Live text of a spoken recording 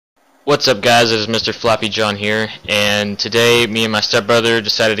What's up, guys? It is Mr. Floppy John here, and today me and my stepbrother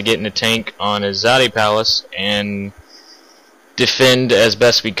decided to get in a tank on Azadi Palace and defend as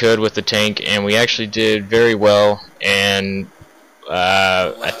best we could with the tank, and we actually did very well. And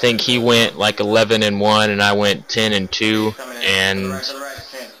I think he went like 11-1 and I went 10-2, and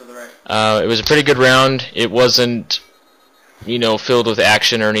it was a pretty good round. It wasn't, you know, filled with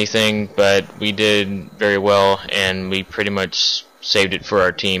action or anything, but we did very well, and we pretty much saved it for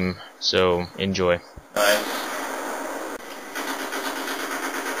our team. So enjoy. Nice.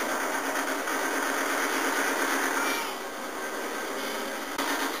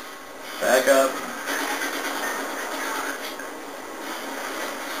 Back up.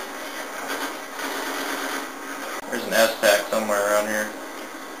 There's an S-Tac somewhere around here.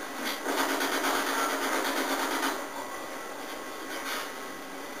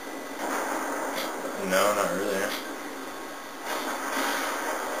 No, not really.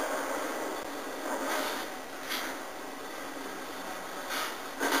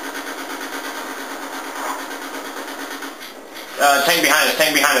 Tank behind us,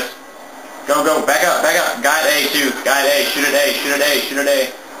 tank behind us. Go, go, back up, back up. Guide A, too. Guide A, shoot at A, shoot at A, shoot at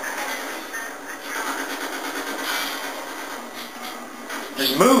A.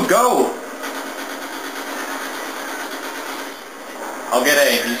 Just move, go! I'll get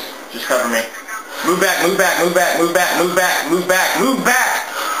A, just cover me. Move back, move back, move back, move back, move back, move back, move back!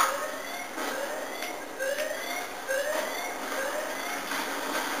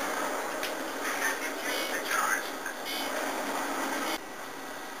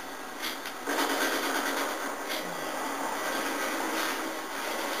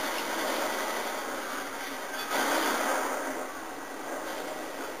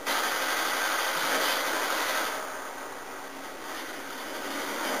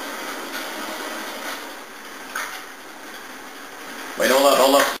 Wait, hold up,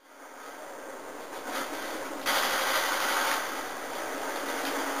 hold up.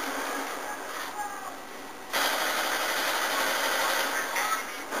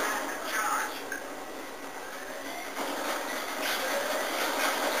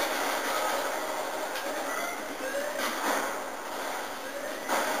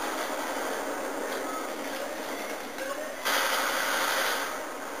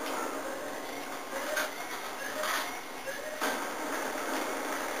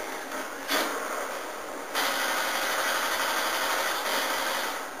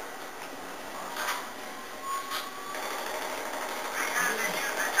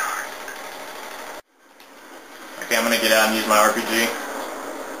 Okay, I'm gonna get out and use my RPG.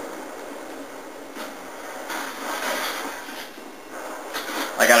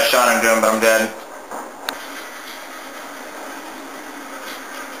 I got a shot into him, but I'm dead.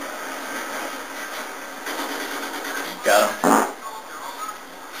 Got him.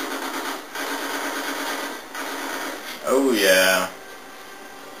 Oh yeah.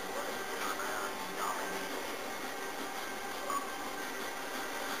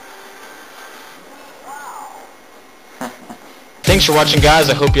 Thanks for watching, guys.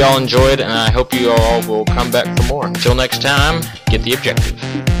 I hope you all enjoyed, and I hope you all will come back for more. Until next time, get the objective.